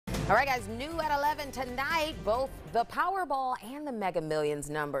All right, guys, new at 11 tonight, both the Powerball and the Mega Millions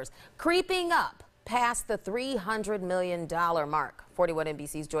numbers creeping up past the $300 million mark. 41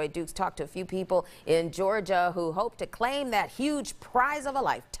 NBC's Joy Dukes talked to a few people in Georgia who hope to claim that huge prize of a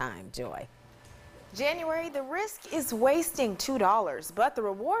lifetime. Joy. January, the risk is wasting $2, but the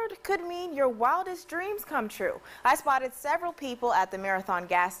reward could mean your wildest dreams come true. I spotted several people at the Marathon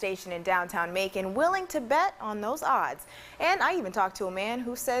gas station in downtown Macon willing to bet on those odds. And I even talked to a man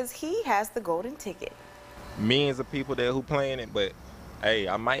who says he has the golden ticket. Millions of people there who playing it, but hey,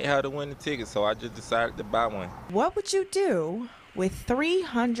 I might have to win the ticket, so I just decided to buy one. What would you do with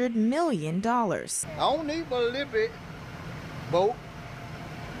 $300 million? I don't need but a little bit. Boat,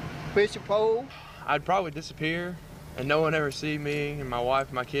 fishing pole. I'd probably disappear and no one ever see me and my wife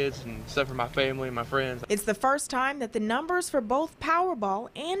and my kids and stuff for my family and my friends. It's the first time that the numbers for both Powerball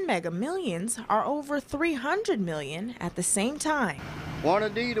and Mega Millions are over $300 million at the same time. One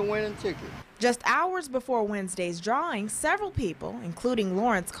of these the winning ticket. Just hours before Wednesday's drawing, several people, including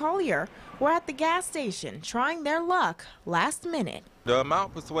Lawrence Collier, were at the gas station trying their luck last minute. The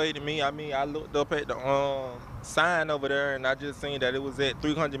amount persuaded me. I looked up at the sign over there and I just seen that it was at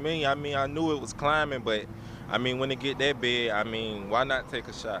 300 million. I knew it was climbing, but when it get that big, why not take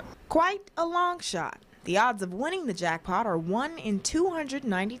a shot? Quite a long shot. The odds of winning the jackpot are 1 in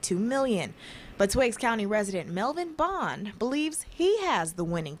 292 million. But Twiggs County resident Melvin Bond believes he has the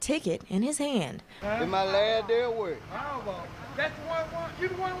winning ticket in his hand. In my last day of work. That's the one, you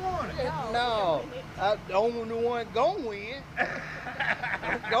the one who won it. No, I'm the only one gonna win.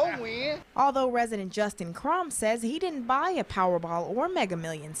 Gonna win. Although resident Justin Crumb says he didn't buy a Powerball or Mega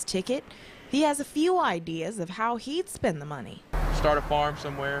Millions ticket, he has a few ideas of how he'd spend the money. Start a farm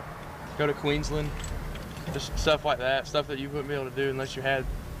somewhere, go to Queensland, just stuff like that, stuff that you wouldn't be able to do unless you had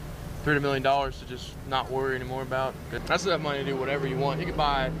 $300 million to just not worry anymore about. That's enough money to do whatever you want. You could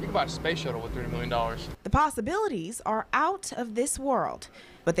buy a space shuttle with $300 million. The possibilities are out of this world,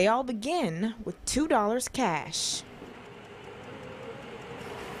 but they all begin with $2 cash.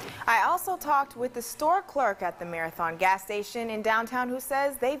 I also talked with the store clerk at the Marathon gas station in downtown who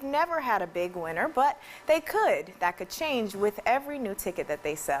says they've never had a big winner, but they could. That could change with every new ticket that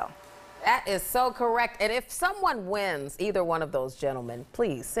they sell. That is so correct. And if someone wins, either one of those gentlemen,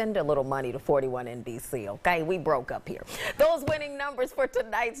 please send a little money to 41 NBC, okay? We broke up here. Those winning numbers for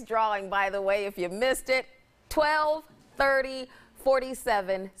tonight's drawing, by the way, if you missed it, 12, 30,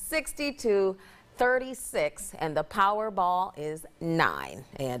 47, 62, 36, and the Powerball is 9.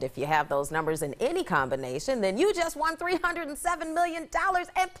 And if you have those numbers in any combination, then you just won $307 million,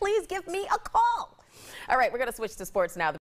 and please give me a call. All right, we're going to switch to sports now.